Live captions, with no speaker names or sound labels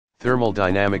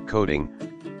Thermodynamic coating,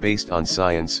 based on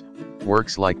science,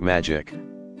 works like magic.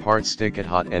 Parts stick at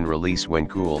hot and release when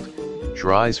cooled,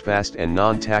 dries fast and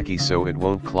non-tacky so it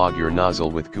won't clog your nozzle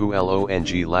with goo. Long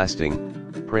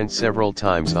lasting, print several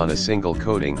times on a single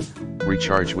coating,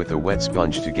 recharge with a wet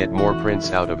sponge to get more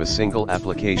prints out of a single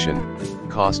application,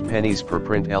 cost pennies per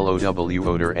print. LOW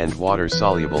odor and water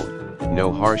soluble,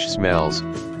 no harsh smells,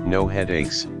 no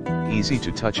headaches, easy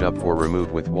to touch up or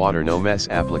remove with water, no mess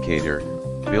applicator.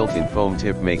 Built-in foam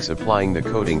tip makes applying the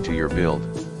coating to your build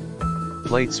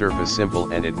plate surface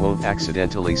simple and it won't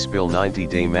accidentally spill.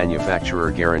 90-day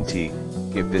manufacturer guarantee.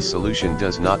 If this solution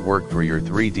does not work for your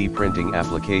 3D printing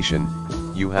application,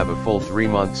 you have a full 3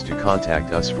 months to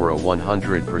contact us for a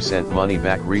 100%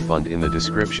 money-back refund. In the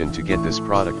description to get this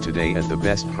product today at the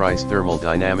best price.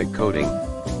 Thermodynamic coating,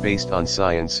 based on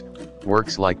science,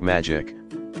 works like magic.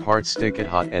 Parts stick at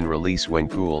hot and release when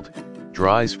cooled,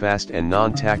 dries fast and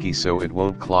non-tacky so it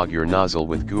won't clog your nozzle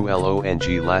with goo. Long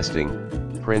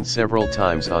lasting, print several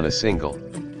times on a single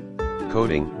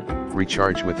coating,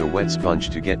 recharge with a wet sponge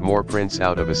to get more prints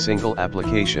out of a single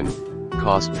application,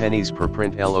 cost pennies per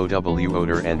print. LOW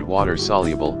odor and water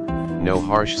soluble, no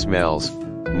harsh smells,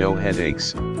 no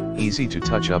headaches, easy to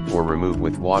touch up or remove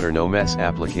with water, no mess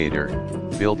applicator.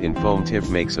 Built-in foam tip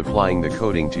makes applying the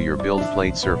coating to your build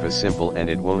plate surface simple and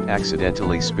it won't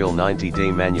accidentally spill.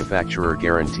 90-day manufacturer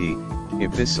guarantee.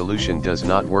 If this solution does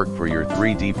not work for your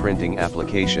 3D printing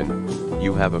application,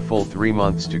 you have a full 3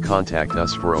 months to contact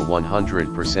us for a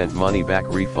 100% money-back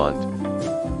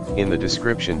refund. In the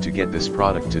description to get this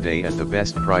product today at the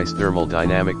best price.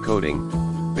 Thermodynamic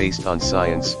coating, based on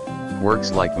science,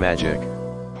 works like magic.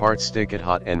 Parts stick at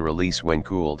hot and release when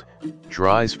cooled,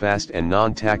 dries fast and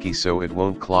non-tacky so it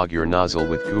won't clog your nozzle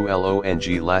with goo. Long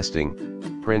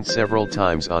lasting, print several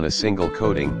times on a single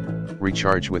coating,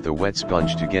 recharge with a wet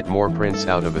sponge to get more prints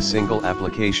out of a single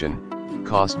application,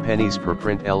 cost pennies per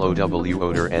print. LOW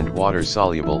odor and water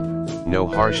soluble, no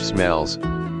harsh smells,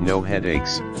 no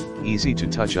headaches, easy to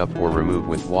touch up or remove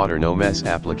with water, no mess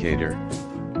applicator.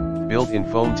 Built-in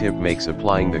foam tip makes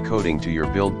applying the coating to your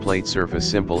build plate surface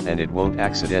simple and it won't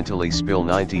accidentally spill.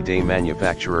 90-day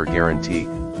manufacturer guarantee.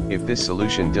 If this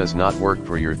solution does not work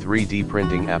for your 3D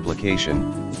printing application,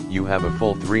 you have a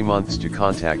full 3 months to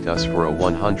contact us for a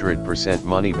 100%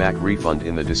 money-back refund.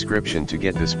 In the description to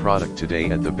get this product today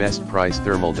at the best price.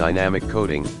 Thermodynamic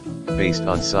coating, based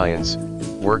on science,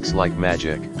 works like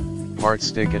magic. Parts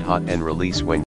stick at hot and release when